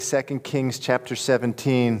2 Kings chapter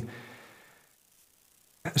 17.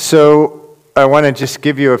 So I want to just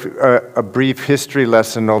give you a brief history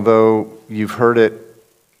lesson, although you've heard it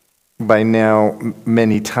by now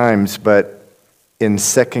many times. But in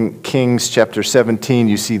 2 Kings chapter 17,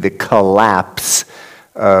 you see the collapse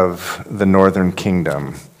of the northern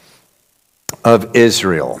kingdom of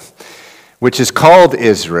Israel, which is called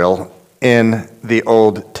Israel in the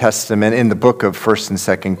Old Testament, in the book of 1st and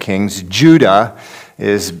 2nd Kings. Judah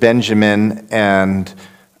is Benjamin and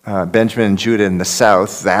Judah in the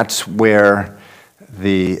south. That's where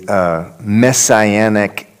the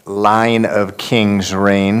messianic line of kings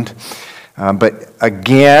reigned. But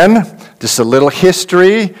again, just a little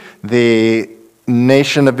history. The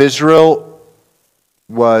nation of Israel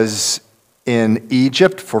was in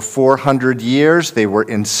Egypt for 400 years. They were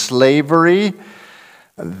in slavery.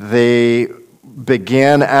 They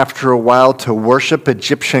began after a while to worship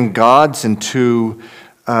Egyptian gods and to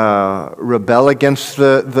rebel against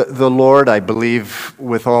the Lord. I believe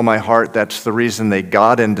with all my heart that's the reason they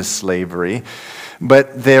got into slavery.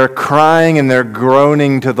 But their crying and their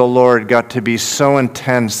groaning to the Lord got to be so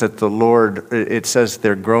intense that the Lord, it says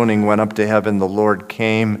their groaning went up to heaven. The Lord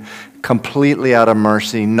came completely out of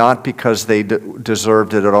mercy, not because they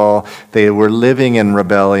deserved it at all. They were living in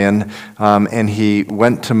rebellion, and he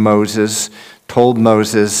went to Moses, told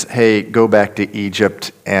Moses, hey, go back to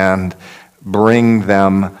Egypt and bring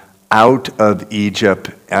them out of Egypt.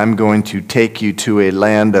 I'm going to take you to a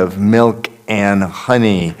land of milk and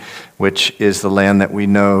honey, which is the land that we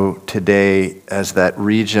know today as that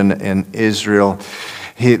region in Israel.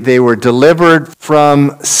 They were delivered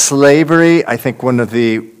from slavery. I think one of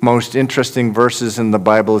the most interesting verses in the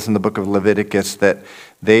Bible is in the book of Leviticus, that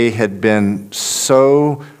they had been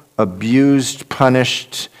so abused,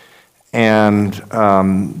 punished, and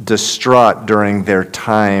distraught during their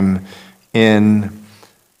time in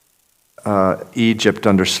Egypt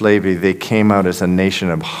under slavery. They came out as a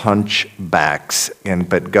nation of hunchbacks,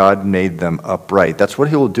 but God made them upright. That's what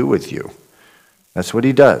he will do with you. That's what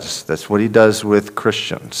he does. That's what he does with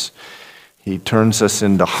Christians. He turns us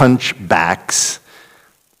into hunchbacks,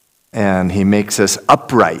 and he makes us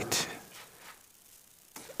upright.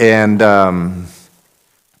 And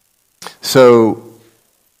so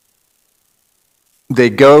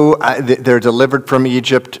they're delivered from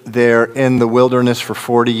Egypt. They're in the wilderness for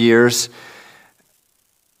 40 years.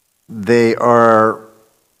 They are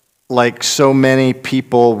like so many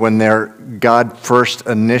people when God first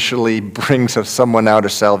initially brings someone out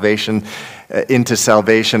of salvation, into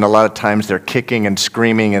salvation. A lot of times they're kicking and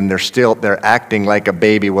screaming and they're acting like a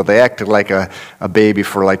baby. Well, they acted like a baby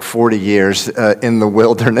for like 40 years in the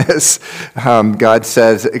wilderness. God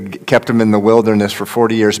says, kept them in the wilderness for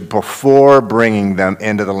 40 years before bringing them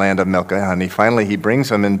into the land of milk and honey. Finally, he brings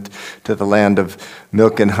them into the land of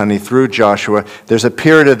milk and honey through Joshua. There's a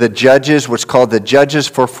period of the judges, what's called the judges,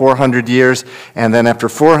 for 400 years. And then after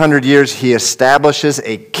 400 years, he establishes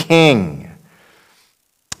a king.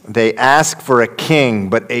 They ask for a king,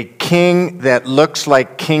 but a king that looks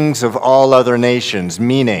like kings of all other nations,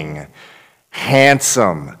 meaning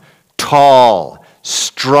handsome, tall,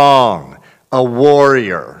 strong, a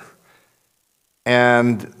warrior.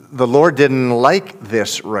 And the Lord didn't like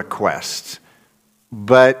this request,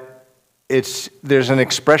 but there's an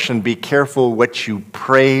expression, be careful what you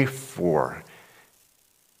pray for.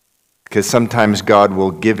 Because sometimes God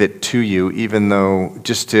will give it to you, even though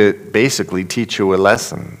just to basically teach you a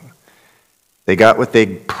lesson. They got what they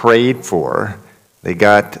prayed for. They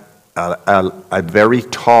got a very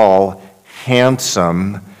tall,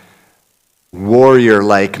 handsome,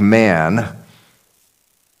 warrior-like man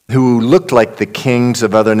who looked like the kings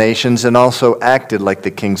of other nations and also acted like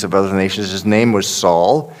the kings of other nations. His name was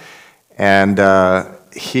Saul, and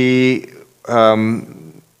he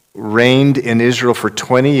reigned in Israel for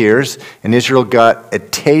 20 years, and Israel got a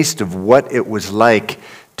taste of what it was like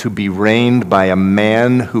to be reigned by a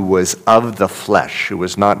man who was of the flesh, who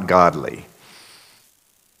was not godly.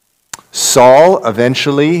 Saul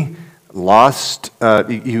eventually lost,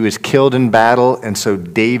 he was killed in battle, and so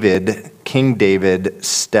King David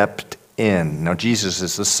stepped in. Now Jesus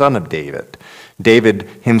is the son of David. David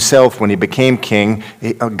himself, when he became king,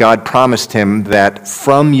 God promised him that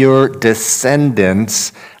from your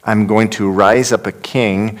descendants, I'm going to rise up a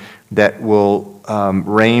king that will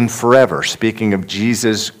reign forever. Speaking of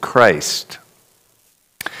Jesus Christ.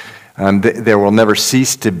 There will never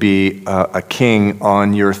cease to be a king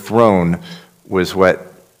on your throne, was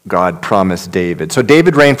what God promised David. So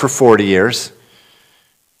David reigned for 40 years.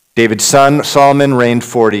 David's son Solomon reigned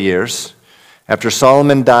 40 years. After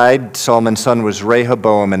Solomon died, Solomon's son was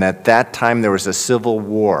Rehoboam, and at that time there was a civil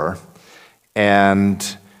war.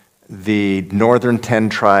 And the northern 10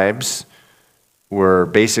 tribes were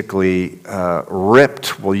basically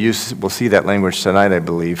ripped, we'll see that language tonight, I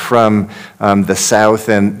believe, from the south,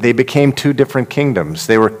 and they became two different kingdoms.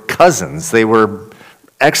 They were cousins. They were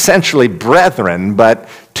essentially brethren, but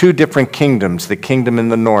two different kingdoms, the kingdom in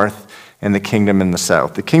the north and the kingdom in the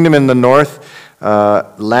south. The kingdom in the north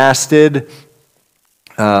lasted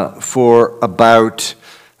for about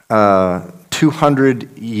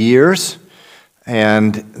 200 years,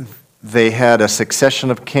 and they had a succession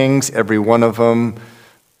of kings. Every one of them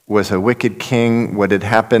was a wicked king. What had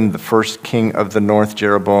happened, the first king of the north,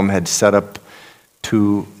 Jeroboam, had set up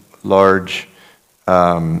two large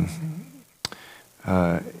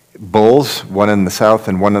bulls, one in the south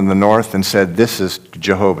and one in the north, and said, "This is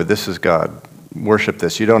Jehovah, this is God. Worship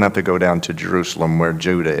this. You don't have to go down to Jerusalem where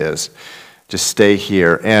Judah is. Just stay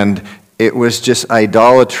here." And it was just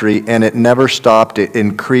idolatry, and it never stopped. It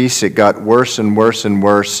increased. It got worse and worse and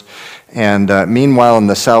worse. And meanwhile, in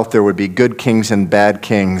the south, there would be good kings and bad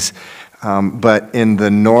kings. But in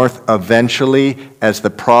the north, eventually, as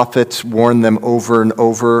the prophets warned them over and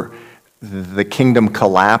over, the kingdom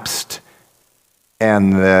collapsed.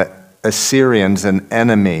 And the Assyrians, an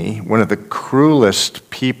enemy, one of the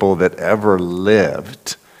cruelest people that ever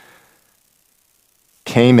lived,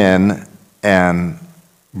 came in and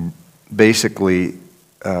basically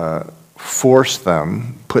forced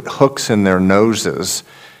them, put hooks in their noses,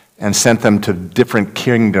 and sent them to different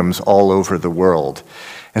kingdoms all over the world.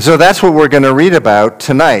 And so that's what we're going to read about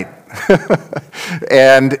tonight.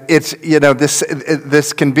 And it's,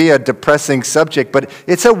 this can be a depressing subject, but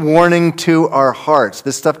it's a warning to our hearts.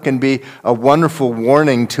 This stuff can be a wonderful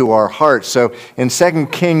warning to our hearts. So in 2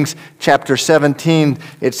 Kings chapter 17,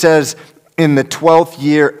 it says, in the 12th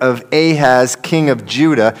year of Ahaz, king of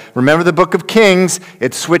Judah. Remember the book of Kings,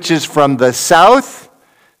 it switches from the south,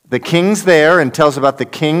 the kings there, and tells about the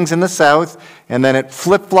kings in the south, and then it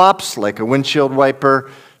flip-flops like a windshield wiper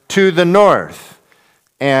to the north.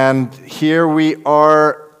 And here we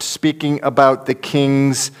are speaking about the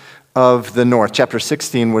kings of the north. Chapter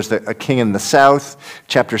 16 was a king in the south.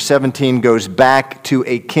 Chapter 17 goes back to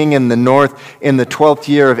a king in the north. In the 12th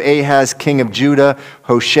year of Ahaz, king of Judah,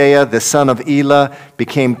 Hoshea, the son of Elah,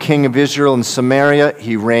 became king of Israel in Samaria.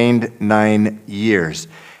 He reigned 9 years.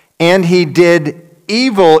 And he did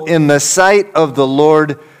evil in the sight of the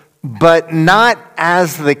Lord, but not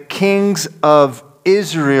as the kings of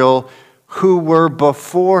Israel who were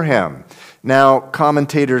before him. Now,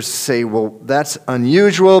 commentators say, well, that's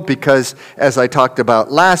unusual because, as I talked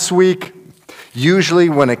about last week, usually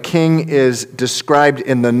when a king is described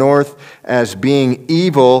in the north as being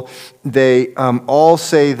evil, they all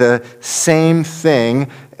say the same thing.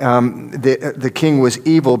 The king was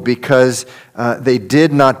evil because they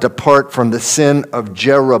did not depart from the sin of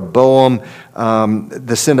Jeroboam,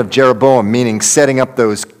 meaning setting up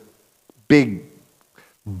those big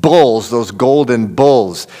bulls, those golden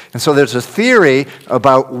bulls. And so there's a theory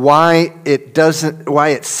about why it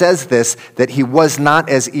says this, that he was not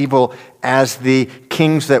as evil as the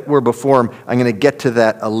kings that were before him. I'm going to get to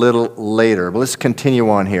that a little later. But let's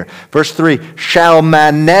continue on here. Verse 3,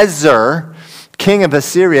 Shalmaneser, king of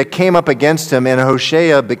Assyria, came up against him, and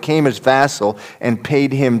Hoshea became his vassal and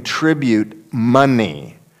paid him tribute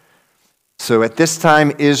money. So at this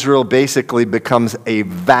time, Israel basically becomes a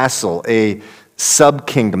vassal, a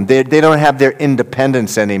sub-kingdom. They don't have their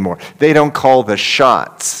independence anymore. They don't call the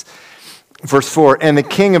shots. Verse 4, and the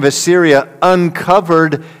king of Assyria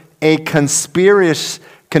uncovered a conspiracy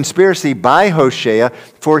by Hoshea,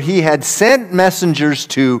 for he had sent messengers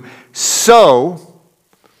to sow.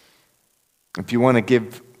 If you want to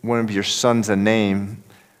give one of your sons a name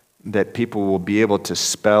that people will be able to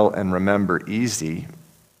spell and remember easy,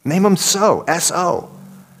 name him So, S-O.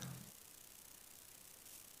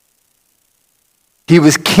 He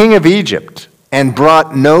was king of Egypt and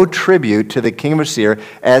brought no tribute to the king of Assyria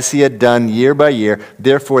as he had done year by year.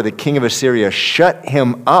 Therefore, the king of Assyria shut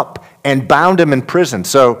him up and bound him in prison.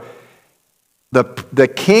 So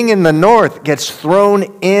the king in the north gets thrown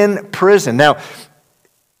in prison. Now,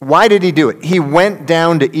 why did he do it? He went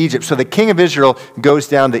down to Egypt. So the king of Israel goes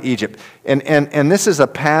down to Egypt. And this is a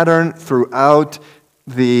pattern throughout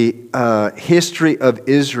the history of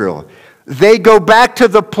Israel. They go back to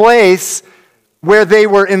the place where they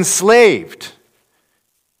were enslaved.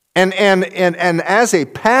 And as a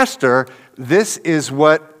pastor, this is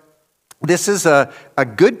a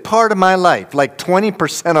good part of my life. Like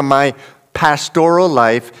 20% of my pastoral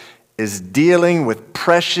life is dealing with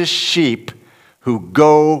precious sheep who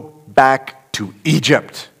go back to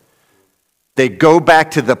Egypt. They go back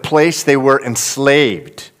to the place they were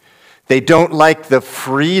enslaved. They don't like the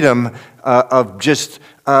freedom of just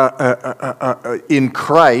in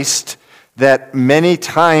Christ that many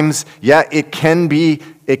times, it can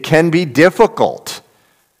be difficult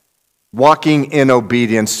walking in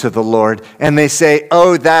obedience to the Lord. And they say,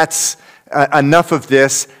 oh, that's enough of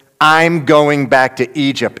this. I'm going back to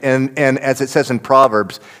Egypt. And as it says in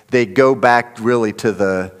Proverbs, they go back really to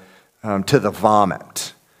the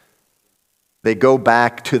vomit. They go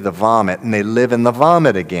back to the vomit and they live in the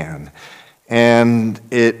vomit again. And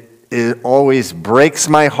it always breaks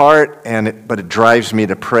my heart, but it drives me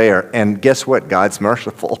to prayer. And guess what? God's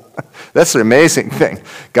merciful. That's an amazing thing.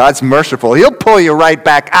 God's merciful. He'll pull you right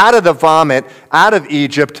back out of the vomit, out of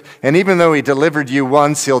Egypt. And even though he delivered you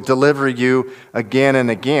once, he'll deliver you again and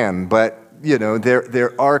again. But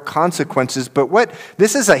there are consequences. But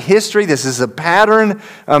this is a history, this is a pattern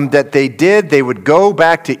that they did. They would go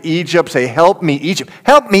back to Egypt, say, help me, Egypt.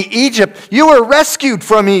 Help me, Egypt. You were rescued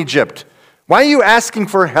from Egypt. Why are you asking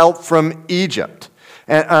for help from Egypt?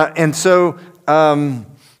 And so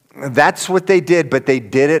that's what they did, but they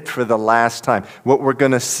did it for the last time. What we're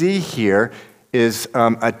going to see here is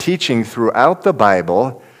a teaching throughout the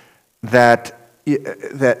Bible that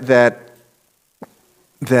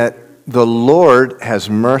the Lord has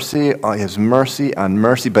mercy on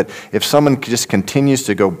mercy, but if someone just continues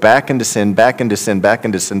to go back into sin,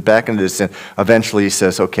 eventually he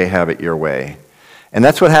says, okay, have it your way. And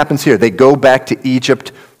that's what happens here. They go back to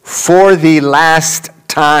Egypt for the last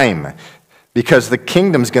time because the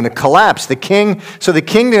kingdom's going to collapse. The king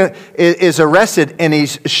is arrested and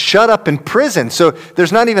he's shut up in prison. So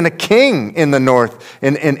there's not even a king in the north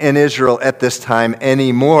in Israel at this time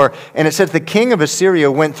anymore. And it says the king of Assyria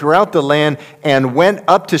went throughout the land and went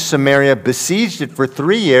up to Samaria, besieged it for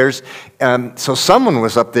 3 years. So someone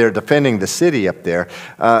was up there defending the city up there.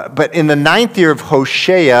 But in the 9th year of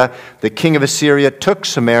Hoshea, the king of Assyria took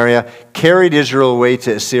Samaria, carried Israel away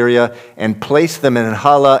to Assyria, and placed them in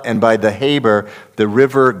Hala and by the Haber, the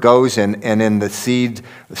river Gozan, and in the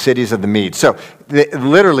cities of the Medes. So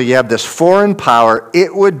literally you have this foreign power.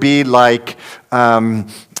 It would be like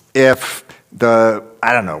if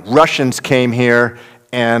Russians came here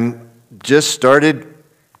and just started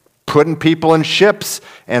putting people in ships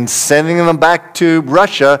and sending them back to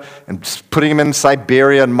Russia and putting them in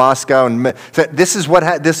Siberia and Moscow. And this is what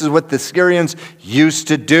the Syrians used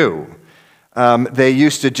to do. They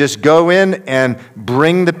used to just go in and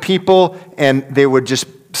bring the people, and they would just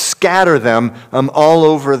scatter them all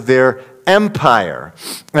over their empire.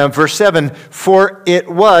 Verse 7, for it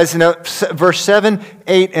was, verse 7,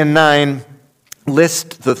 8, and 9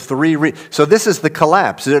 list the three. So this is the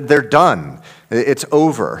collapse. They're done. It's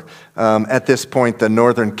over at this point, the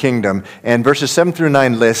northern kingdom. And verses 7 through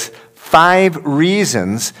 9 lists 5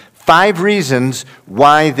 reasons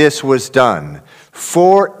why this was done.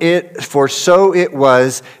 For so it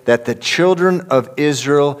was that the children of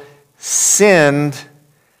Israel sinned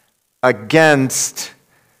against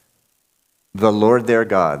the Lord their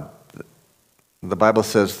God. The Bible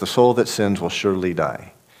says the soul that sins will surely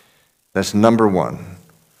die. That's number 1.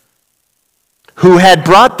 Who had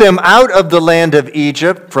brought them out of the land of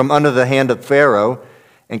Egypt from under the hand of Pharaoh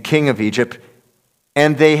and king of Egypt,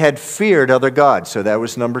 and they had feared other gods. So that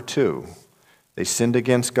was number 2. They sinned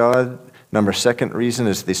against God. Second reason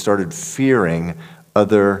is they started fearing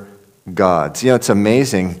other gods. It's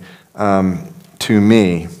amazing to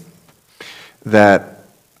me that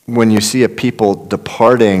when you see a people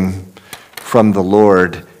departing from the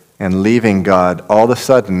Lord and leaving God, all of a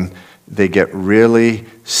sudden they get really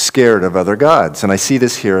scared of other gods. And I see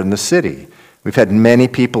this here in the city. We've had many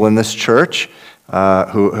people in this church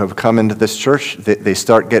who have come into this church. They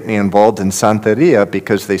start getting involved in Santeria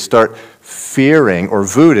because they start fearing, or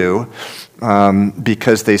voodoo,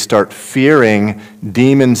 because they start fearing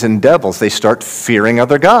demons and devils. They start fearing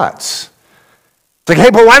other gods. It's like,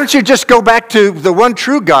 hey, but why don't you just go back to the one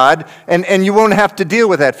true God and you won't have to deal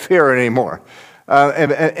with that fear anymore?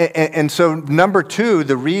 And so number 2,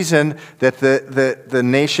 the reason that the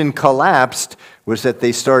nation collapsed was that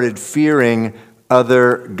they started fearing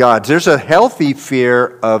other gods. There's a healthy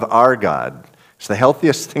fear of our God. It's the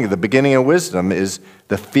healthiest thing. The beginning of wisdom is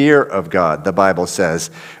the fear of God, the Bible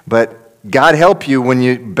says. But God help you when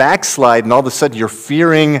you backslide and all of a sudden you're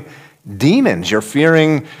fearing demons. You're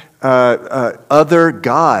fearing other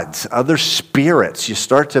gods, other spirits. You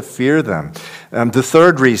start to fear them. The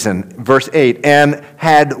third reason, verse 8, and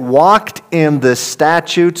had walked in the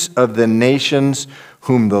statutes of the nations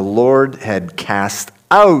whom the Lord had cast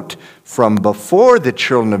out from before the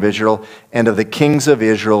children of Israel and of the kings of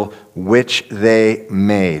Israel, which they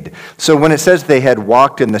made. So when it says they had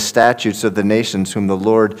walked in the statutes of the nations whom the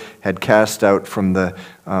Lord had cast out from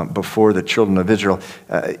before the children of Israel,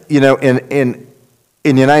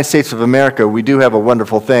 in the United States of America, we do have a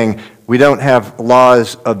wonderful thing. We don't have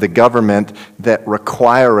laws of the government that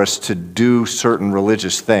require us to do certain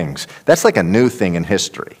religious things. That's like a new thing in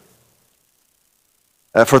history.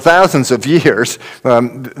 For thousands of years,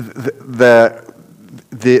 the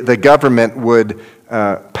government would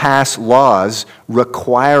pass laws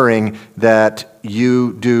requiring that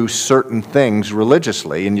you do certain things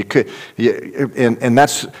religiously, and and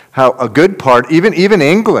that's how a good part. Even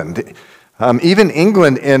England. Even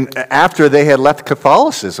England, after they had left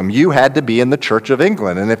Catholicism, you had to be in the Church of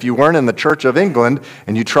England. And if you weren't in the Church of England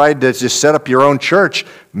and you tried to just set up your own church,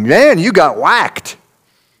 man, you got whacked.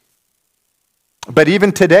 But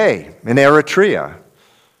even today, in Eritrea,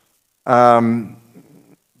 the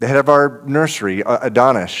head of our nursery,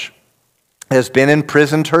 Adonish, has been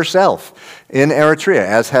imprisoned herself in Eritrea,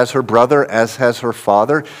 as has her brother, as has her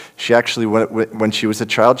father. She actually, when she was a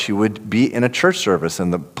child, she would be in a church service,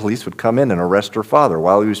 and the police would come in and arrest her father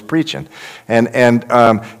while he was preaching. And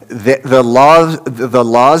the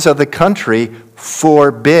laws of the country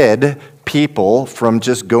forbid people from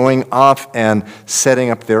just going off and setting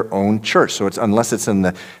up their own church. So unless it's in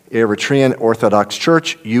the Eritrean Orthodox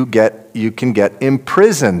Church, you can get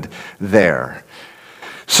imprisoned there.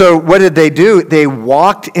 So what did they do? They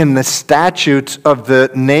walked in the statutes of the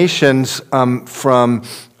nations that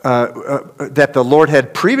the Lord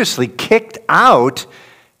had previously kicked out,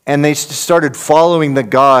 and they started following the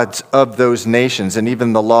gods of those nations and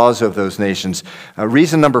even the laws of those nations.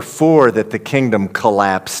 Reason number 4 that the kingdom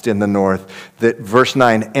collapsed in the north, that verse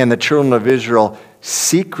 9, and the children of Israel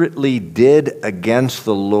secretly did against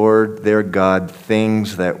the Lord their God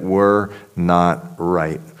things that were not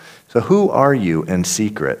right. So who are you in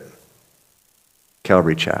secret,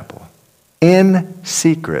 Calvary Chapel? In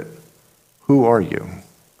secret, who are you?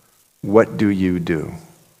 What do you do?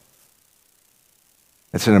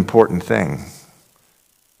 It's an important thing.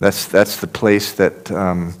 That's the place that's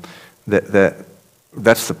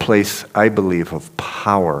the place, I believe, of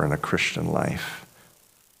power in a Christian life.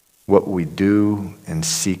 What we do in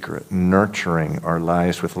secret, nurturing our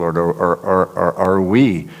lives with the Lord, or are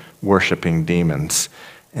we worshiping demons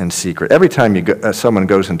in secret? Every time someone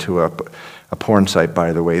goes into a porn site,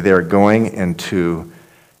 by the way, they're going into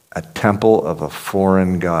a temple of a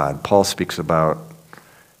foreign god. Paul speaks about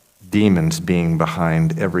demons being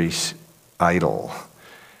behind every idol.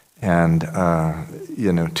 And,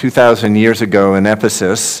 2,000 years ago in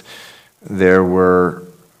Ephesus, there were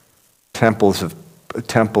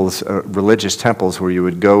religious temples where you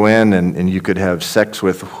would go in and you could have sex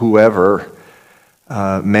with whoever,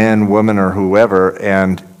 man, woman, or whoever,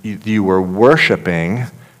 and you were worshiping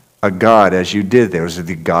a god as you did. There was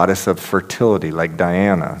the goddess of fertility, like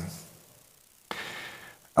Diana.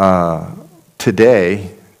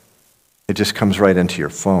 Today, it just comes right into your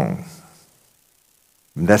phone.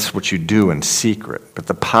 And that's what you do in secret. But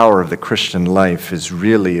the power of the Christian life is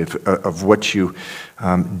really of what you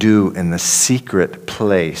do in the secret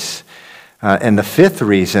place. And the 5th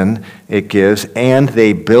reason it gives, and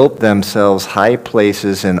they built themselves high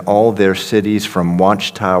places in all their cities, from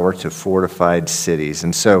watchtower to fortified cities.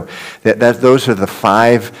 And so those are the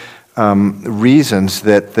 5 reasons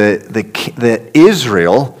that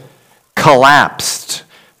Israel collapsed.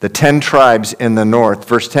 The 10 tribes in the north.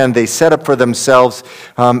 Verse 10, they set up for themselves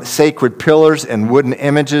sacred pillars and wooden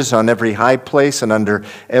images on every high place and under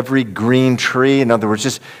every green tree. In other words,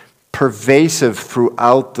 just pervasive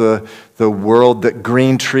throughout the world, that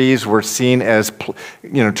green trees were seen as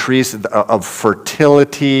trees of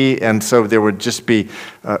fertility, and so there would just be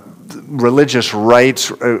religious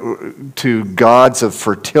rites to gods of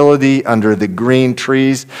fertility under the green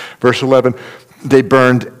trees. Verse 11, they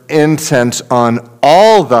burned incense on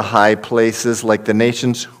all the high places, like the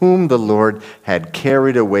nations whom the Lord had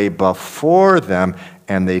carried away before them,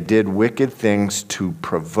 and they did wicked things to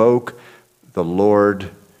provoke the Lord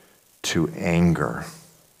to anger.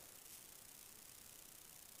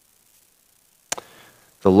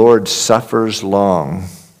 The Lord suffers long.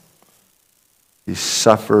 He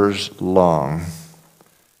suffers long.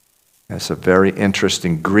 That's a very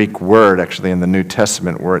interesting Greek word, actually, in the New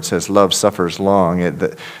Testament, where it says love suffers long.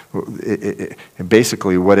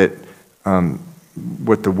 Basically, what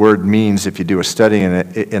the word means, if you do a study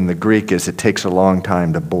in the Greek, is it takes a long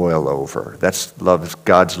time to boil over. That's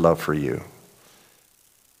God's love for you.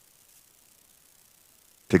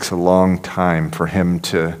 It takes a long time for Him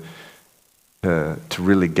to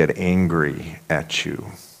really get angry at you.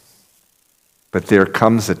 But there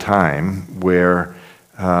comes a time where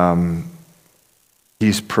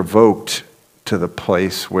He's provoked to the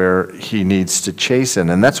place where He needs to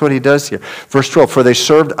chasten. And that's what He does here. Verse 12, for they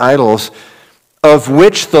served idols of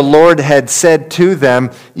which the Lord had said to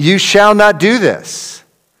them, you shall not do this.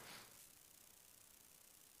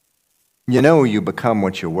 You know you become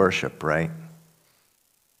what you worship, right?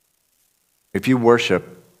 If you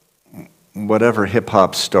worship whatever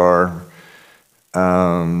hip-hop star,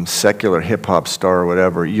 secular hip-hop star or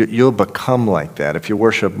whatever, you'll become like that. If you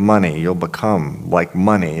worship money, you'll become like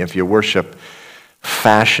money. If you worship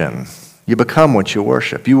fashion, you become what you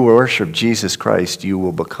worship. You worship Jesus Christ, you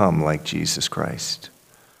will become like Jesus Christ.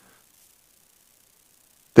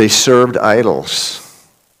 They served idols,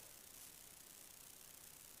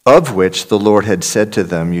 of which the Lord had said to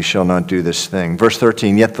them, you shall not do this thing. Verse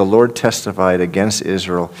 13, yet the Lord testified against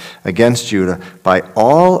Israel, against Judah, by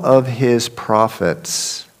all of his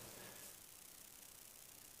prophets,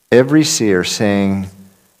 every seer, saying,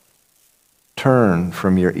 turn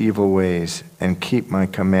from your evil ways and keep my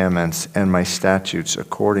commandments and my statutes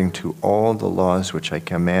according to all the laws which I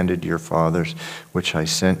commanded your fathers, which I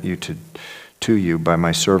sent you to you by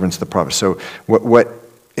my servants the prophets. So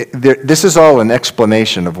this is all an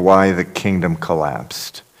explanation of why the kingdom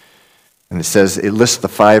collapsed. And it lists the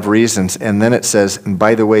 5 reasons, and then it says, and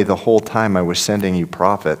by the way, the whole time I was sending you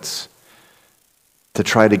prophets to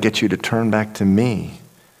try to get you to turn back to me.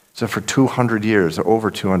 So for 200 years, or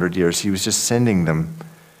over 200 years, he was just sending them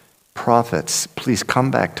prophets. Please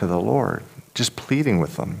come back to the Lord, just pleading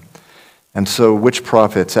with them. And so which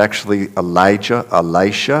prophets? Actually, Elijah,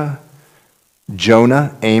 Elisha,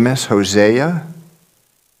 Jonah, Amos, Hosea,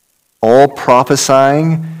 all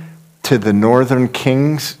prophesying to the northern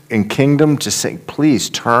kings and kingdom to say, please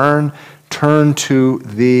turn to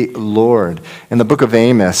the Lord. In the book of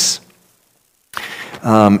Amos,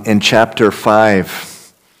 in chapter 5,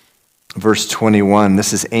 verse 21,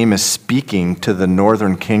 this is Amos speaking to the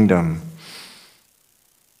northern kingdom.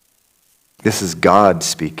 This is God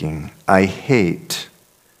speaking. I hate,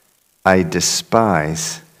 I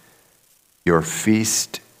despise your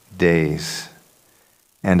feast days,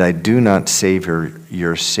 and I do not savor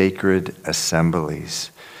your sacred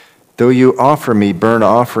assemblies. Though you offer me burnt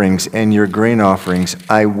offerings and your grain offerings,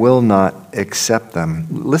 I will not accept them.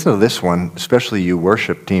 Listen to this one, especially you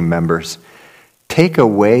worship team members. Take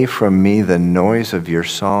away from me the noise of your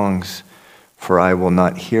songs, for I will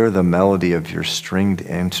not hear the melody of your stringed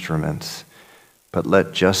instruments. But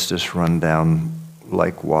let justice run down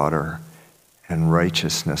like water and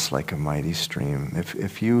righteousness like a mighty stream.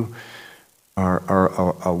 If you are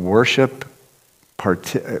a worship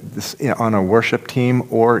on a worship team,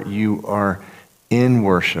 or you are in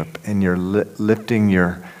worship and you're lifting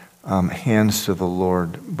your hands to the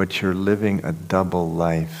Lord, but you're living a double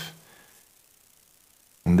life.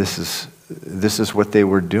 And this is what they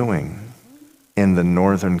were doing in the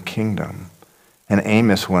northern kingdom. And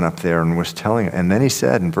Amos went up there and was telling, and then he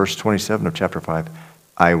said in verse 27 of chapter 5,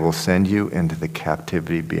 I will send you into the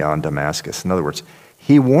captivity beyond Damascus. In other words,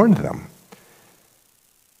 he warned them.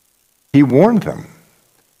 He warned them.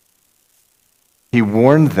 He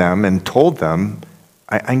warned them and told them,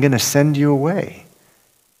 I'm going to send you away.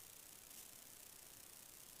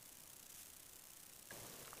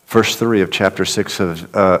 Verse 3 of chapter 6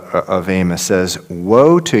 of Amos says,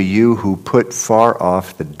 woe to you who put far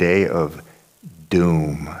off the day of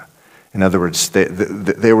doom. In other words,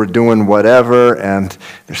 they were doing whatever, and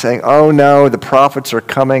they're saying, oh no, the prophets are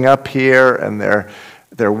coming up here, and they're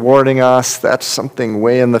warning us. That's something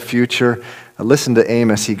way in the future. Listen to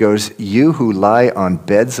Amos. He goes, you who lie on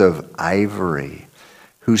beds of ivory,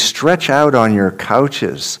 who stretch out on your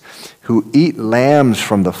couches, who eat lambs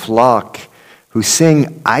from the flock, who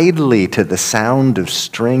sing idly to the sound of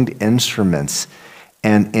stringed instruments,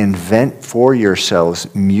 and invent for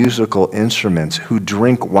yourselves musical instruments, who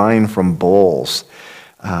drink wine from bowls.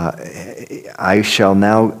 I shall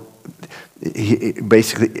now...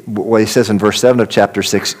 Basically, what he says in verse 7 of chapter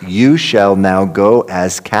 6, you shall now go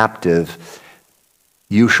as captive.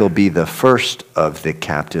 You shall be the first of the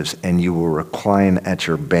captives, and you will recline at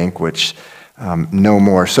your banquets no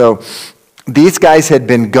more. So these guys had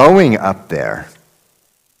been going up there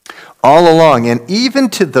all along, and even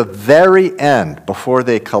to the very end, before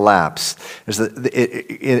they collapse.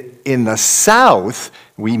 In the south,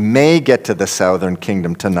 we may get to the southern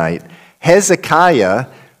kingdom tonight, Hezekiah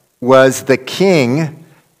was the king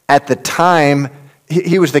at the time.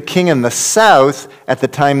 He was the king in the south at the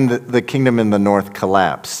time the kingdom in the north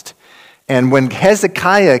collapsed. And when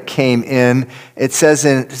Hezekiah came in, it says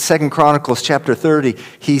in 2 Chronicles chapter 30,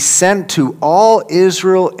 he sent to all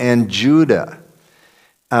Israel and Judah.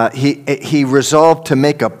 He resolved to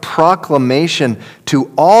make a proclamation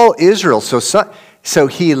to all Israel. So So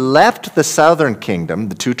he left the southern kingdom,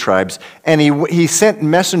 the 2 tribes, and he sent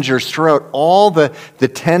messengers throughout all the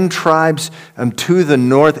 10 tribes to the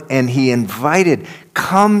north, and he invited,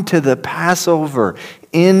 come to the Passover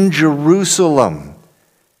in Jerusalem.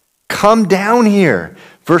 Come down here.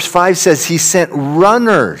 Verse 5 says he sent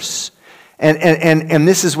runners. And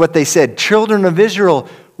this is what they said, children of Israel,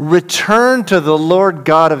 return to the Lord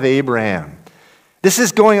God of Abraham. This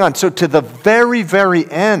is going on. So to the very, very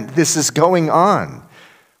end, this is going on.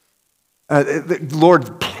 The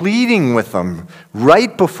Lord pleading with them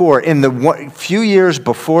right before, in the few years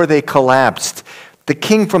before they collapsed. The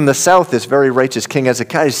king from the south, this very righteous King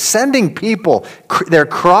Hezekiah, is sending people. They're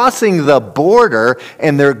crossing the border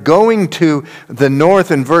and they're going to the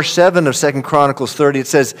north. In verse 7 of 2 Chronicles 30, it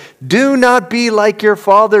says, do not be like your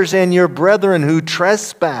fathers and your brethren who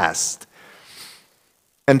trespassed.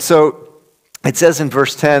 And so it says in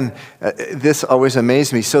verse 10, this always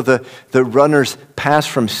amazed me. So the runners pass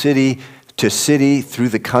from city to city through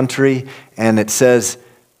the country, and it says,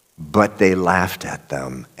 but they laughed at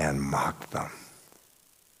them and mocked them.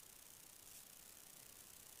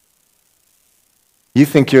 You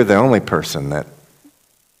think you're the only person that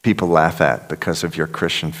people laugh at because of your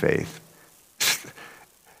Christian faith.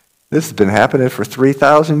 This has been happening for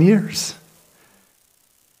 3,000 years.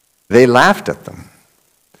 They laughed at them.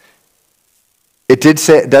 It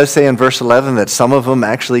does say in verse 11 that some of them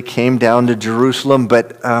actually came down to Jerusalem.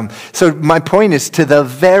 But so my point is, to the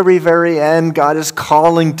very, very end, God is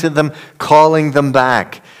calling to them, calling them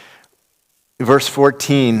back. Verse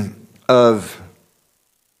 14 of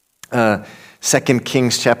 2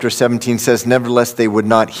 Kings chapter 17 says, nevertheless they would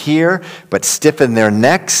not hear, but stiffen their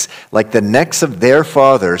necks like the necks of their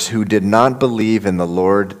fathers who did not believe in the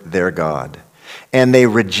Lord their God. And they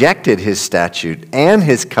rejected his statute and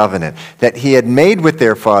his covenant that he had made with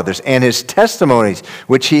their fathers and his testimonies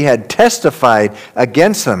which he had testified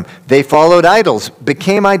against them. They followed idols,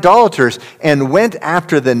 became idolaters, and went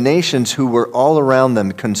after the nations who were all around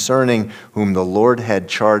them, concerning whom the Lord had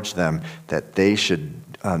charged them that they should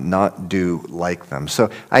not do like them. So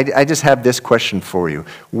I just have this question for you.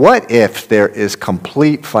 What if there is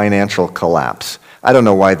complete financial collapse? I don't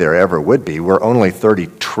know why there ever would be. We're only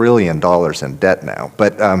 $30 trillion in debt now.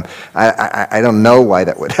 But I don't know why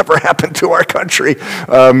that would ever happen to our country.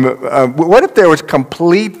 What if there was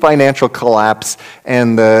complete financial collapse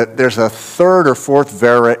and there's a 3rd or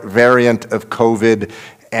 4th variant of COVID,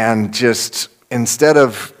 and just instead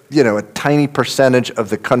of a tiny percentage of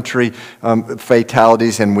the country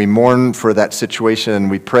fatalities, and we mourn for that situation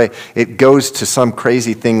and we pray, it goes to some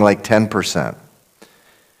crazy thing like 10%.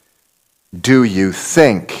 Do you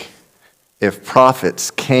think if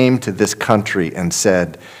prophets came to this country and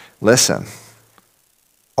said, listen,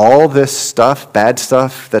 all this stuff, bad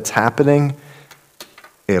stuff that's happening,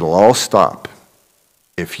 it'll all stop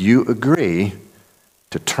if you agree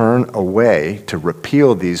to turn away, to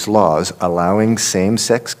repeal these laws allowing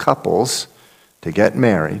same-sex couples to get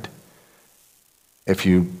married, if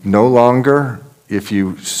you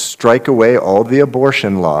strike away all the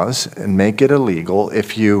abortion laws and make it illegal,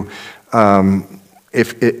 if you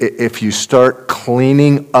start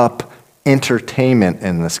cleaning up entertainment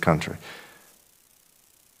in this country,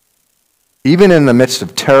 even in the midst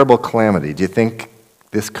of terrible calamity, do you think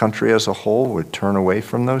this country as a whole would turn away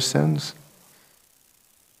from those sins?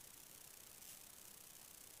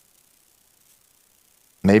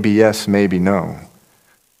 Maybe yes, maybe no.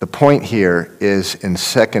 The point here is in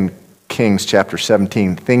 2 Kings chapter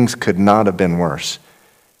 17, things could not have been worse,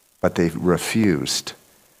 but they refused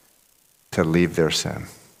to leave their sin.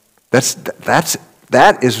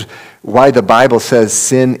 That is why the Bible says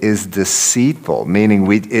sin is deceitful, meaning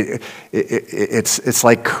it's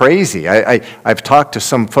like crazy. I've talked to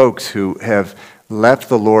some folks who have left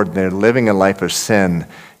the Lord and they're living a life of sin,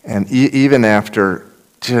 and even after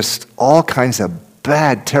just all kinds of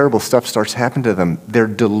bad, terrible stuff starts happening to them, they're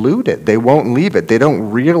deluded. They won't leave it. They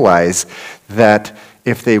don't realize that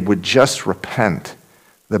if they would just repent,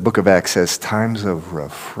 the book of Acts says times of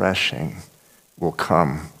refreshing will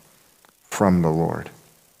come from the Lord.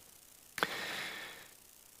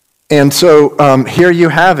 And so here you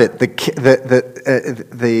have it, the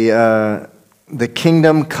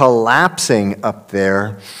kingdom collapsing up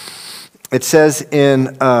there. It says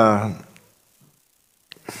in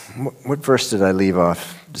what verse did I leave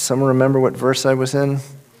off? Does someone remember what verse I was in?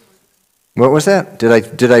 What was that?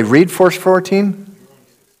 Did I read verse 14?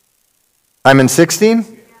 I'm in 16?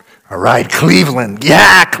 All right, Cleveland.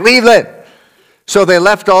 Yeah, Cleveland. So they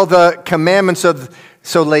left all the commandments of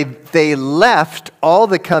they left all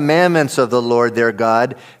the commandments of the Lord their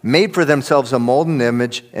God, made for themselves a molten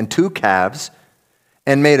image and 2 calves,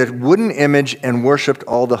 and made a wooden image and worshipped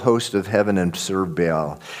all the host of heaven and served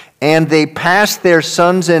Baal. And they passed their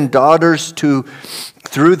sons and daughters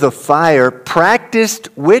through the fire, practiced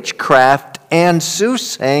witchcraft and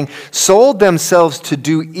soothsaying, sold themselves to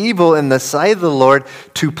do evil in the sight of the Lord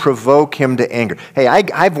to provoke him to anger. Hey,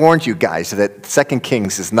 I've warned you guys that 2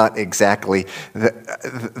 Kings is not exactly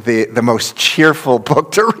the most cheerful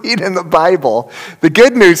book to read in the Bible. The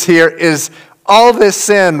good news here is all this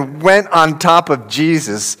sin went on top of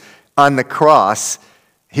Jesus on the cross.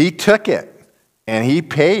 He took it and he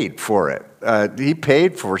paid for it. He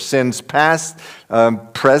paid for sins past,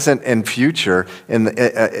 present, and future. Meaning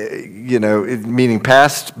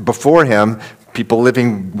past before him, people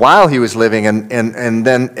living while he was living, and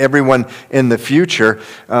then everyone in the future.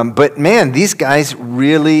 But man, these guys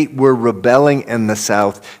really were rebelling in the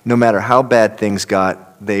South. No matter how bad things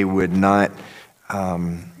got, they would not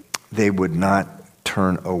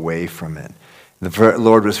turn away from it. The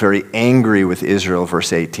Lord was very angry with Israel,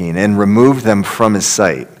 verse 18, and removed them from his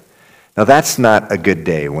sight. Now, that's not a good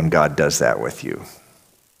day when God does that with you.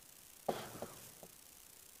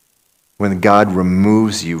 When God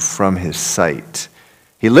removes you from his sight.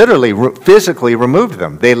 He literally, physically removed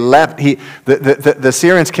them. They left. The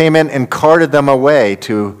Syrians came in and carted them away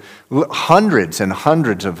to hundreds and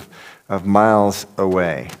hundreds of miles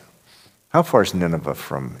away. How far is Nineveh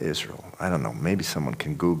from Israel? I don't know. Maybe someone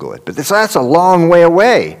can Google it. But that's a long way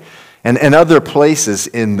away. And other places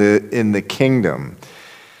in the kingdom.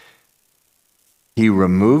 He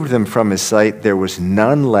removed them from his sight. There was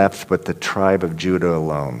none left but the tribe of Judah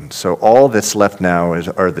alone. So all that's left now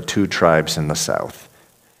are the two tribes in the south.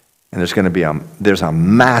 And there's a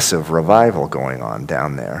massive revival going on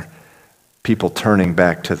down there. People turning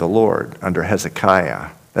back to the Lord under Hezekiah.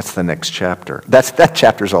 That's the next chapter. That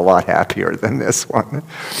chapter's a lot happier than this one.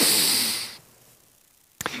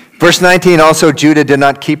 Verse 19, also Judah did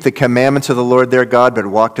not keep the commandments of the Lord their God, but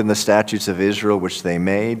walked in the statutes of Israel which they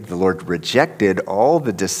made. The Lord rejected all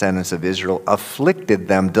the descendants of Israel, afflicted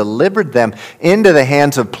them, delivered them into the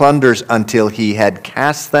hands of plunderers until he had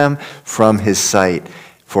cast them from his sight.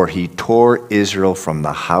 For he tore Israel from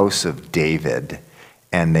the house of David,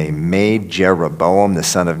 and they made Jeroboam the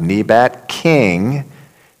son of Nebat king.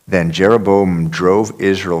 Then Jeroboam drove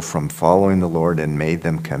Israel from following the Lord and made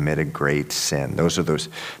them commit a great sin.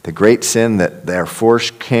 The great sin that their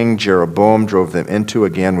first king Jeroboam drove them into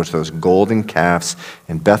again was those golden calves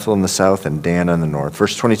in Bethel in the south and Dan in the north.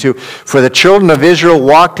 Verse 22, for the children of Israel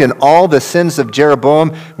walked in all the sins of Jeroboam,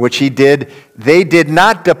 which he did. They did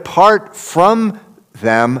not depart from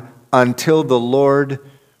them until the Lord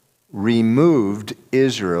removed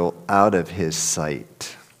Israel out of his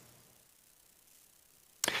sight.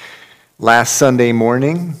 Last Sunday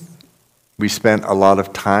morning, we spent a lot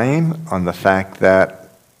of time on the fact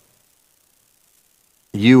that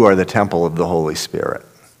you are the temple of the Holy Spirit.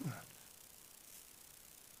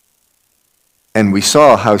 And we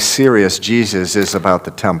saw how serious Jesus is about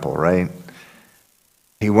the temple, right?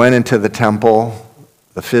 He went into the temple,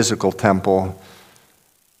 the physical temple,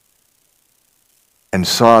 and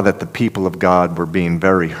saw that the people of God were being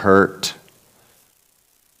very hurt.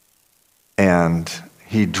 And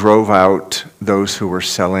he drove out those who were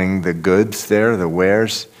selling the goods there, the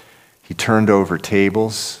wares. He turned over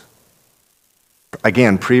tables.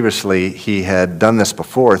 Again, previously, he had done this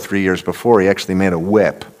before, 3 years before. He actually made a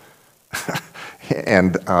whip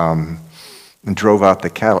and drove out the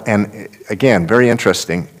cattle. And again, very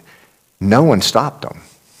interesting, no one stopped him.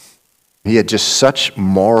 He had just such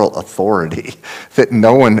moral authority that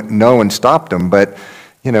no one stopped him. But,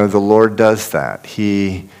 the Lord does that.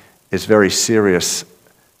 He is very serious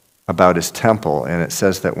about his temple, and it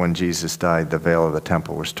says that when Jesus died, the veil of the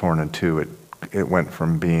temple was torn in two. It went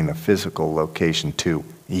from being a physical location to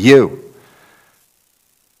you.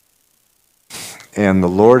 And the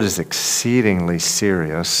Lord is exceedingly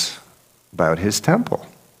serious about his temple.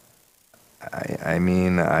 I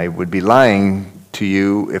mean, I would be lying to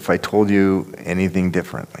you if I told you anything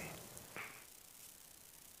differently.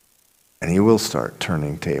 And he will start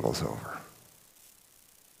turning tables over.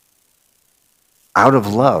 Out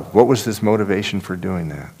of love. What was his motivation for doing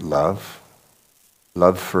that? Love.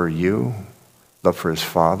 Love for you. Love for his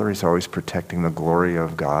Father. He's always protecting the glory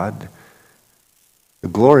of God. The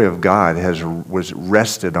glory of God was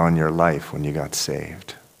rested on your life when you got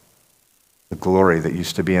saved. The glory that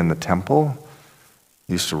used to be in the temple,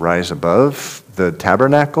 used to rise above the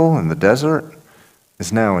tabernacle in the desert,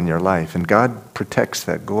 is now in your life. And God protects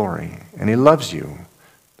that glory. And he loves you.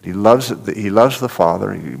 He loves the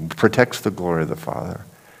Father. He protects the glory of the Father.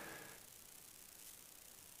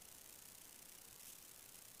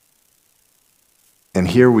 And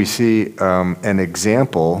here we see an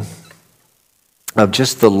example of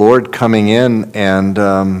just the Lord coming in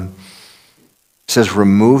and says,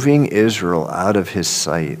 removing Israel out of his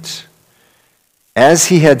sight. As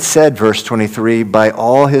he had said, verse 23, by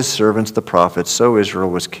all his servants the prophets, so Israel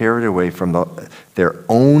was carried away from their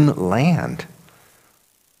own land.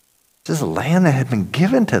 This is a land that had been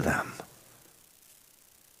given to them.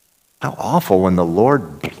 How awful when the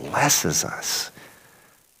Lord blesses us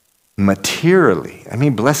materially. I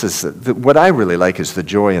mean, blesses. What I really like is the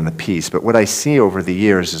joy and the peace, but what I see over the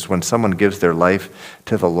years is when someone gives their life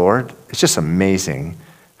to the Lord, it's just amazing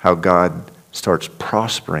how God starts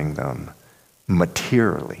prospering them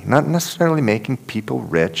materially. Not necessarily making people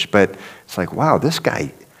rich, but it's like, wow, this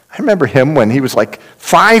guy, I remember him when he was like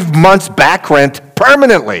 5 months back rent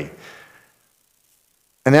permanently.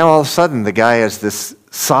 And now all of a sudden the guy has this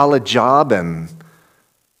solid job and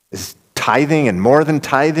is tithing and more than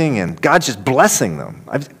tithing, and God's just blessing them.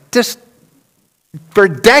 For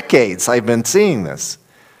decades I've been seeing this.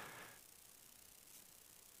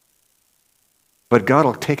 But God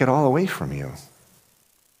will take it all away from you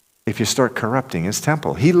if you start corrupting his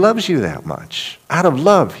temple. He loves you that much. Out of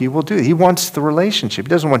love, he will do it. He wants the relationship. He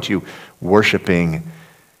doesn't want you worshiping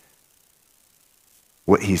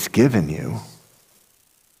what he's given you.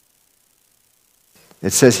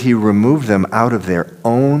 It says he removed them out of their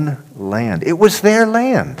own land. It was their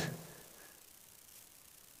land.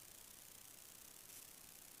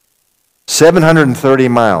 730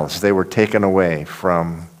 miles they were taken away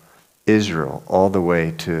from Israel all the way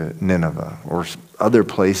to Nineveh or other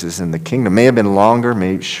places in the kingdom. May have been longer,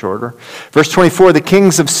 maybe shorter. Verse 24, the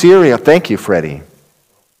kings of Syria. Thank you, Freddie.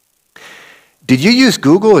 Did you use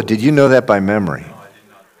Google or did you know that by memory? No, I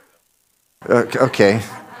did not. Okay.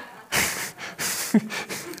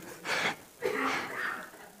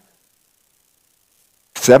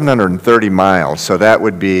 730 miles, so that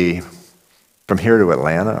would be from here to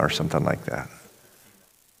Atlanta or something like that.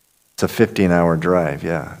 It's a 15-hour drive,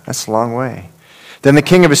 yeah. That's a long way. Then the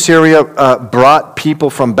king of Assyria brought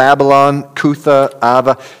people from Babylon, Cutha,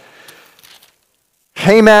 Ava,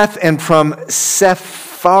 Hamath, and from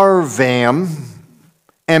Sepharvaim,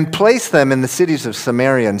 and placed them in the cities of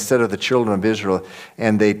Samaria instead of the children of Israel,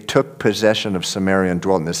 and they took possession of Samaria and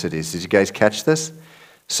dwelt in the cities. Did you guys catch this?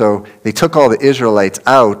 So they took all the Israelites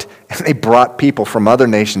out, and they brought people from other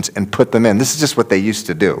nations and put them in. This is just what they used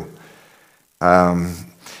to do. Now,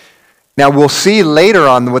 we'll see later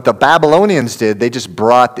on what the Babylonians did. They just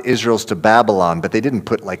brought the Israelites to Babylon, but they didn't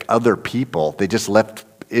put like other people. They just left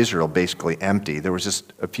Israel basically empty. There was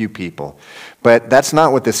just a few people. But that's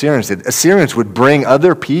not what the Assyrians did. Assyrians would bring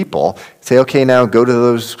other people, say, okay, now go to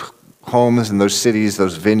those homes and those cities,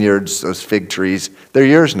 those vineyards, those fig trees. They're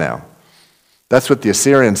yours now. That's what the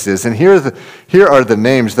Assyrians did. And here are the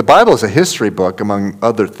names. The Bible is a history book, among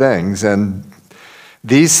other things, and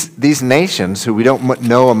these nations, who we don't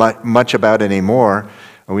know much about anymore,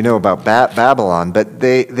 we know about Babylon, but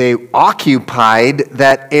they occupied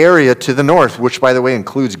that area to the north, which, by the way,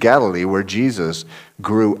 includes Galilee, where Jesus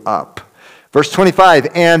grew up. Verse 25,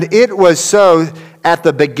 and it was so at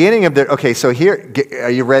the beginning of their... Okay, so here, are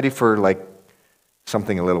you ready for like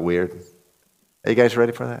something a little weird? Are you guys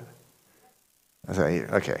ready for that?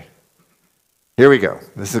 Okay. Here we go.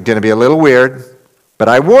 This is going to be a little weird, but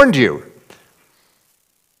I warned you.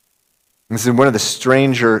 This is one of the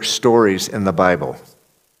stranger stories in the Bible.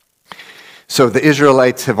 So the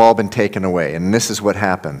Israelites have all been taken away, and this is what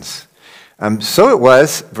happens. So it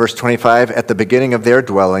was, verse 25, at the beginning of their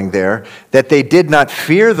dwelling there, that they did not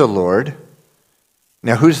fear the Lord.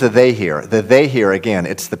 Now, who's the they here? The they here, again,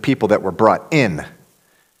 it's the people that were brought in.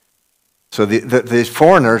 So these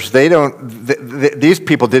foreigners, these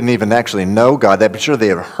people didn't even actually know God. I'm sure they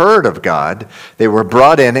had heard of God. They were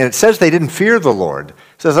brought in, and it says they didn't fear the Lord. It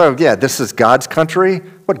says, oh yeah, this is God's country?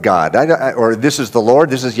 What God? Or this is the Lord?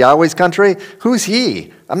 This is Yahweh's country? Who's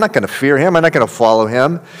he? I'm not going to fear him. I'm not going to follow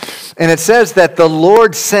him. And it says that the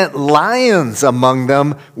Lord sent lions among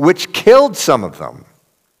them, which killed some of them.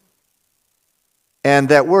 And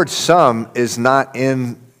that word some is not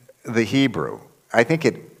in the Hebrew. I think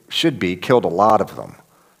it should be, killed a lot of them.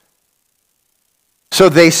 So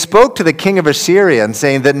they spoke to the king of Assyria and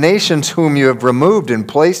saying, the nations whom you have removed and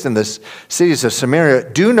placed in the cities of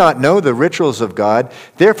Samaria do not know the rituals of God.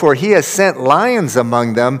 Therefore he has sent lions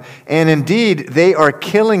among them, and indeed they are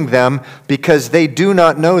killing them because they do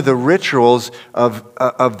not know the rituals of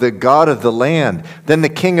the God of the land. Then the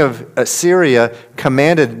king of Assyria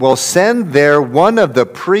commanded, well, send there one of the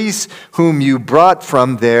priests whom you brought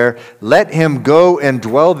from there. Let him go and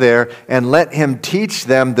dwell there, and let him teach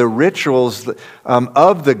them the rituals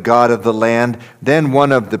of the God of the land. Then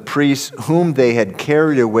one of the priests whom they had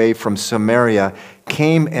carried away from Samaria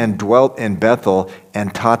came and dwelt in Bethel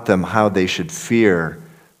and taught them how they should fear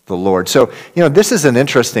the Lord. So, this is an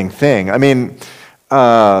interesting thing. I mean,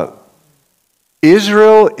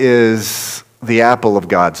 Israel is the apple of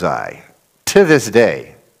God's eye. To this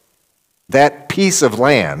day, that piece of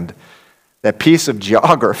land, that piece of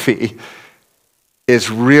geography is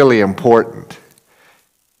really important.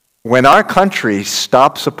 When our country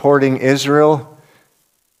stops supporting Israel,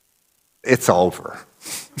 it's over.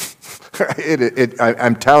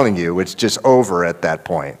 I'm telling you, it's just over at that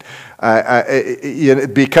point.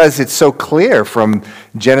 Because it's so clear from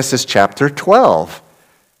Genesis chapter 12.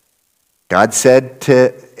 God said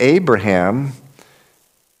to Abraham,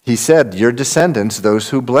 he said, your descendants, those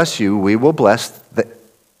who bless you, we will bless.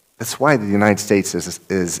 That's why the United States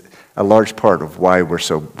is a large part of why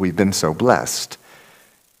we've been so blessed,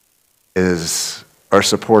 is our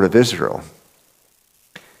support of Israel.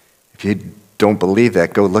 If you don't believe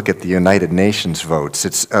that, go look at the United Nations votes.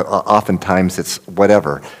 It's oftentimes it's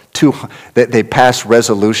whatever. They pass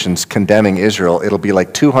resolutions condemning Israel. It'll be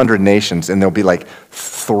like 200 nations, and there'll be like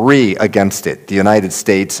 3 against it: the United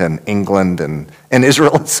States and England and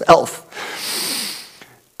Israel itself.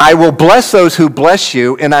 I will bless those who bless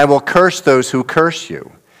you, and I will curse those who curse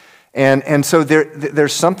you. And so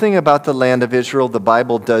there's something about the land of Israel. The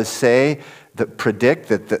Bible does say predict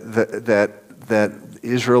that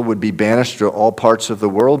Israel would be banished to all parts of the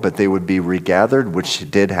world, but they would be regathered, which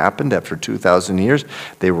did happen after 2,000 years.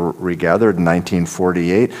 They were regathered in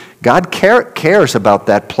 1948. God cares about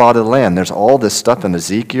that plot of land. There's all this stuff in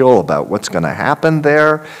Ezekiel about what's going to happen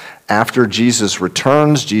there. After Jesus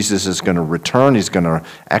returns, Jesus is going to return. He's going to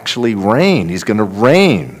actually reign. He's going to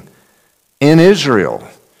reign in Israel.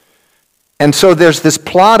 And so there's this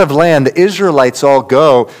plot of land. The Israelites all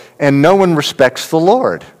go, and no one respects the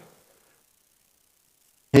Lord.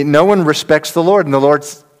 No one respects the Lord, and the Lord,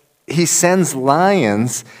 he sends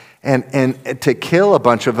lions and to kill a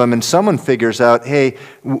bunch of them, and someone figures out, hey,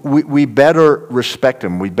 we better respect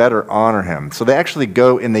him, we better honor him. So they actually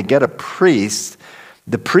go and they get a priest.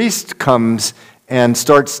 The priest comes and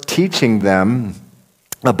starts teaching them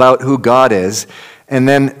about who God is. And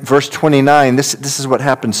then verse 29, this is what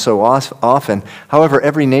happens so often. However,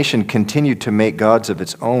 every nation continued to make gods of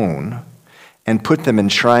its own and put them in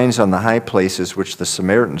shrines on the high places which the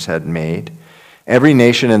Samaritans had made. Every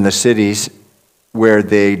nation in the cities where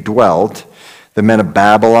they dwelt, the men of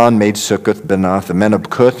Babylon made Succoth-Benoth, the men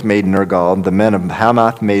of Cuth made Nergal, the men of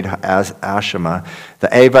Hamath made Ashima, the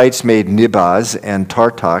Avites made Nibaz and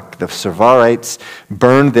Tartak, the Sepharvites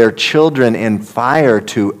burned their children in fire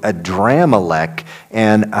to Adramelech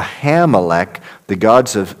and Ahamelech, the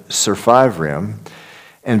gods of Sepharvaim.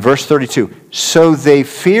 And verse 32, so they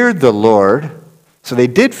feared the Lord. So they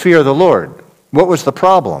did fear the Lord. What was the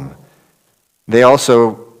problem? They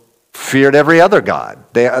also feared every other god.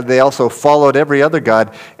 They also followed every other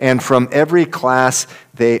god. And from every class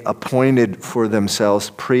they appointed for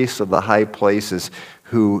themselves priests of the high places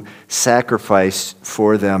who sacrificed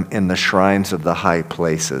for them in the shrines of the high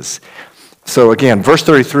places. So again, verse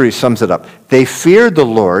 33 sums it up. They feared the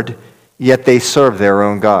Lord, yet they served their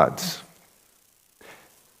own gods,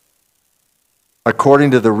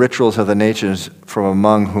 according to the rituals of the nations from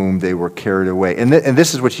among whom they were carried away. And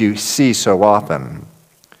this is what you see so often,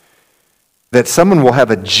 that someone will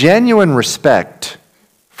have a genuine respect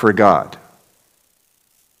for God,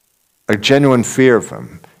 a genuine fear of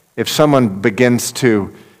him. If someone begins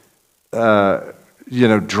to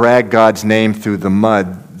drag God's name through the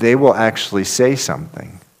mud, they will actually say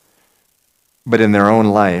something. But in their own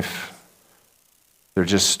life, there's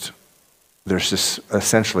just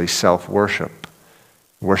essentially self-worship.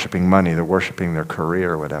 Worshiping money, they're worshiping their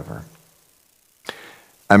career or whatever.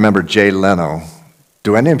 I remember Jay Leno.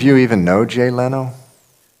 Do any of you even know Jay Leno?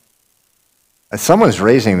 Someone's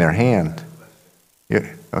raising their hand.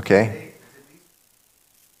 Okay.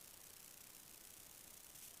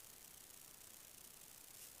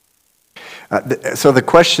 So the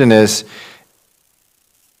question is,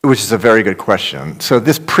 which is a very good question. So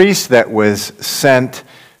this priest that was sent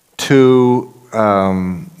to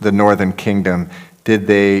the northern kingdom, did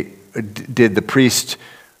the priest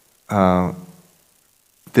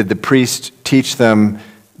teach them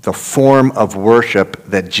the form of worship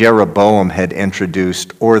that Jeroboam had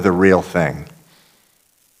introduced, or the real thing?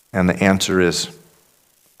 And the answer is,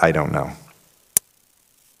 I don't know.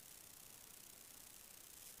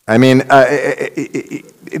 I mean,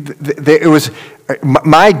 it was.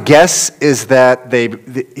 My guess is that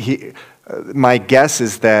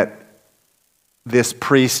this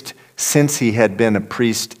priest since he had been a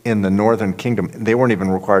priest in the northern kingdom, they weren't even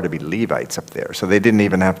required to be Levites up there. So they didn't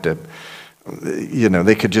even have to,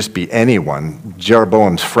 they could just be anyone,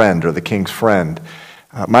 Jeroboam's friend or the king's friend.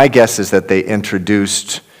 My guess is that they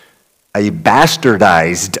introduced a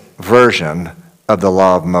bastardized version of the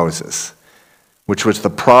law of Moses, which was the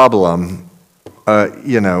problem,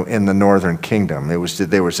 in the northern kingdom. It was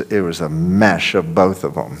a mesh of both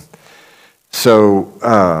of them. So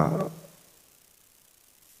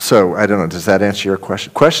I don't know. Does that answer your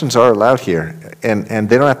question? Questions are allowed here, and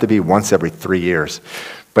they don't have to be once every 3 years.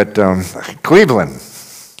 But Cleveland,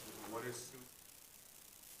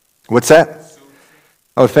 what's that?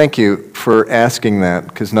 Oh, thank you for asking that,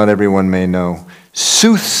 because not everyone may know.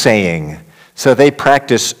 Soothsaying. So they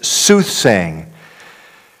practice soothsaying.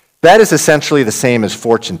 That is essentially the same as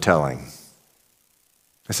fortune telling.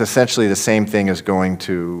 It's essentially the same thing as going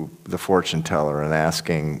to the fortune teller and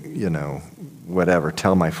asking, whatever,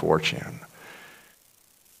 tell my fortune.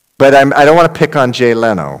 But I don't want to pick on Jay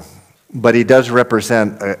Leno, but he does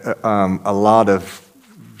represent a lot of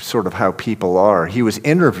sort of how people are. He was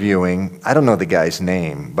interviewing, I don't know the guy's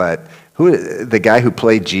name, but the guy who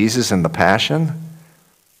played Jesus in The Passion?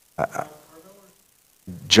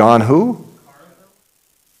 John who?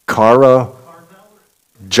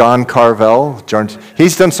 John Carvel.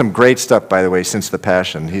 He's done some great stuff, by the way, since The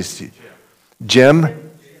Passion. He's Jim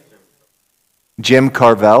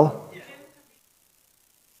Carvel.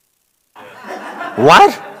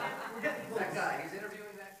 What?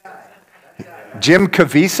 Jim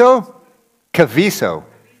Caviezel? Caviezel.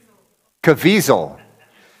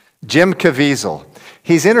 Jim Caviezel.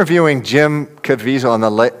 He's interviewing Jim Caviezel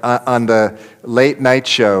on the late night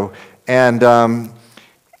show, and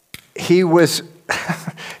he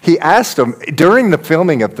asked him during the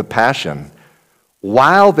filming of The Passion,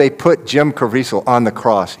 while they put Jim Caviezel on the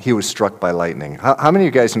cross, he was struck by lightning. How many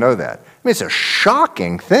of you guys know that? I mean, it's a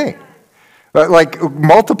shocking thing. Like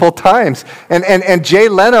multiple times. And Jay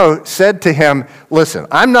Leno said to him, listen,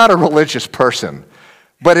 I'm not a religious person,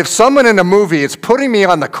 but if someone in a movie is putting me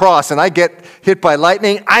on the cross and I get hit by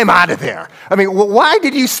lightning, I'm out of there. I mean, why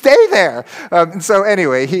did you stay there? So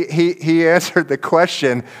anyway, he answered the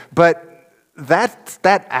question, but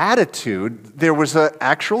that attitude, there was an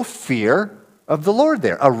actual fear of the Lord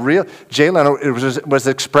there. Jay Leno was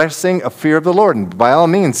expressing a fear of the Lord. And by all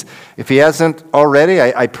means, if he hasn't already,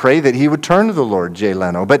 I pray that he would turn to the Lord, Jay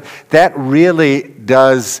Leno. But that really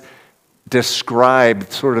does describe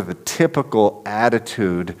sort of the typical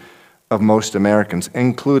attitude of most Americans,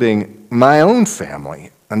 including my own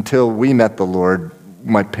family. Until we met the Lord,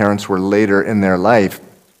 my parents were later in their life,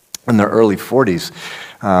 in their early 40s.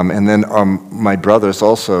 And then my brothers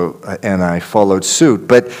also and I followed suit.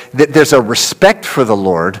 But there's a respect for the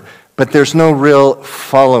Lord, but there's no real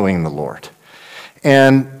following the Lord.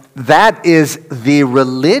 And that is the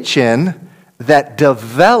religion that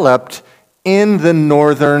developed in the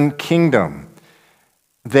northern kingdom.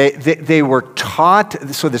 They were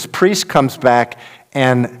taught, so this priest comes back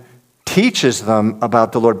and teaches them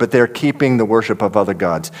about the Lord, but they're keeping the worship of other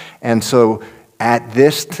gods. And so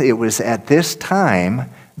it was at this time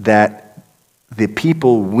that the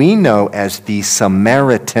people we know as the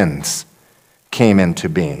Samaritans came into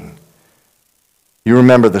being. You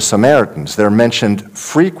remember the Samaritans. They're mentioned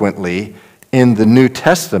frequently in the New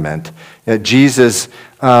Testament. Jesus,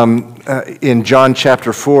 in John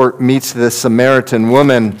chapter 4, meets the Samaritan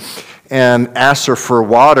woman and asks her for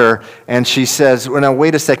water, and she says, well, now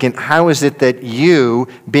wait a second, how is it that you,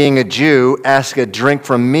 being a Jew, ask a drink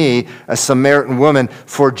from me, a Samaritan woman,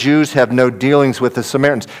 for Jews have no dealings with the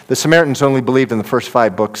Samaritans? The Samaritans only believed in the first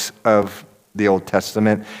 5 books of the Old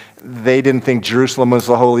Testament. They didn't think Jerusalem was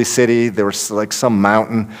the holy city. There was like some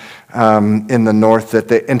mountain in the north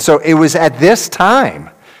and so it was at this time,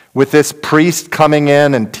 with this priest coming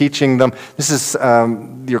in and teaching them. This is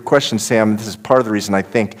your question, Sam. This is part of the reason I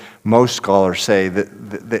think most scholars say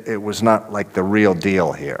that it was not like the real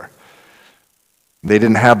deal here. They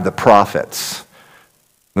didn't have the prophets.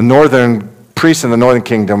 The northern priests in the northern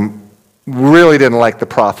kingdom really didn't like the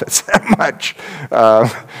prophets that much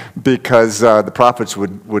because the prophets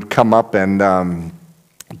would come up and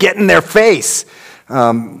get in their face.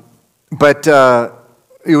 But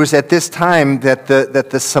it was at this time that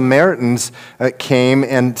the Samaritans came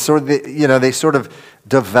and they sort of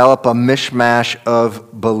develop a mishmash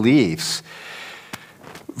of beliefs.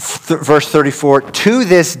 Verse 34, to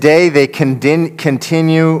this day they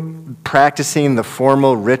continue practicing the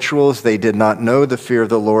formal rituals. They did not know the fear of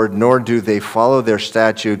the Lord, nor do they follow their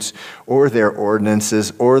statutes or their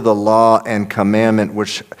ordinances or the law and commandment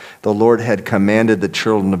which the Lord had commanded the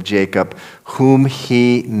children of Jacob, whom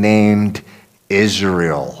he named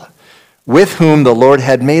Israel. with whom the Lord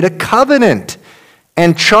had made a covenant,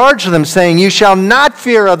 and charged them, saying, you shall not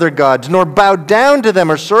fear other gods, nor bow down to them,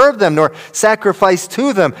 or serve them, nor sacrifice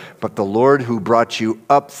to them. But the Lord who brought you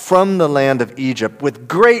up from the land of Egypt with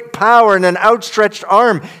great power and an outstretched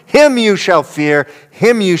arm, him you shall fear,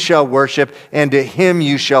 him you shall worship, and to him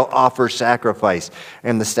you shall offer sacrifice.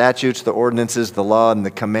 And the statutes, the ordinances, the law, and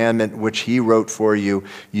the commandment which he wrote for you,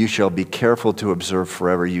 you shall be careful to observe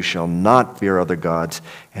forever. You shall not fear other gods.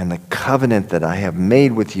 And the covenant that I have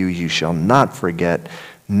made with you, you shall not forget,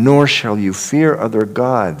 nor shall you fear other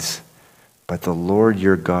gods. But the Lord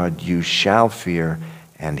your God you shall fear,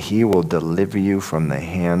 and he will deliver you from the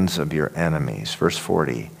hands of your enemies. Verse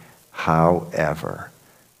 40, however,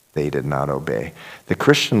 they did not obey. The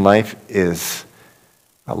Christian life is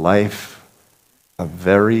a life of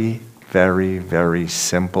very, very, very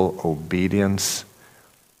simple obedience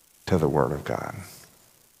to the Word of God.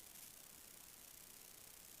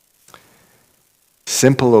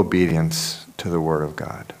 Simple obedience to the Word of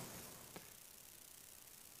God.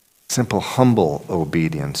 Simple, humble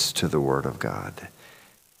obedience to the Word of God.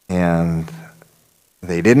 And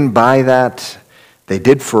they didn't buy that. They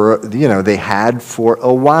did they had for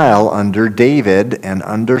a while under David and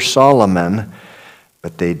under Solomon,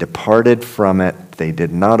 but they departed from it. They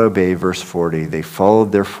did not obey, verse 40. They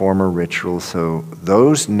followed their former rituals. So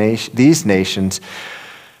these nations,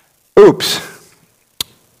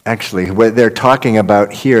 actually, what they're talking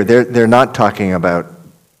about here, they're not talking about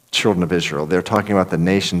children of Israel. They're talking about the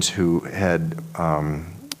nations who had,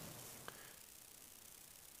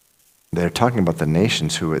 they're talking about the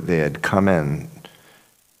nations who they had come in.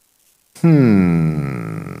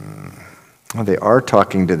 Well, they are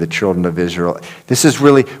talking to the children of Israel. This is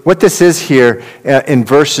really, what this is here in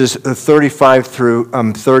verses 35 through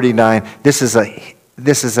 39, this is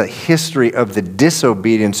a history of the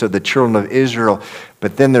disobedience of the children of Israel.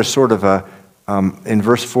 But then there's sort of in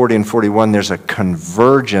verse 40 and 41, there's a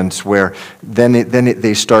convergence where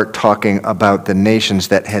they start talking about the nations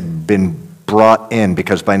that had been brought in,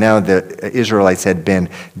 because by now the Israelites had been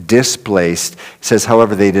displaced. It says,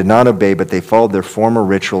 however, they did not obey, but they followed their former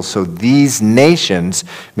rituals. So these nations,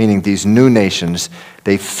 meaning these new nations,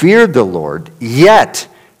 they feared the Lord, yet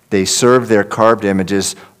they served their carved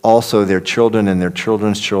images. Also their children and their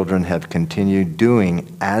children's children have continued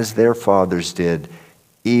doing as their fathers did,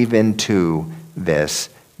 even to this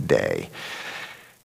day.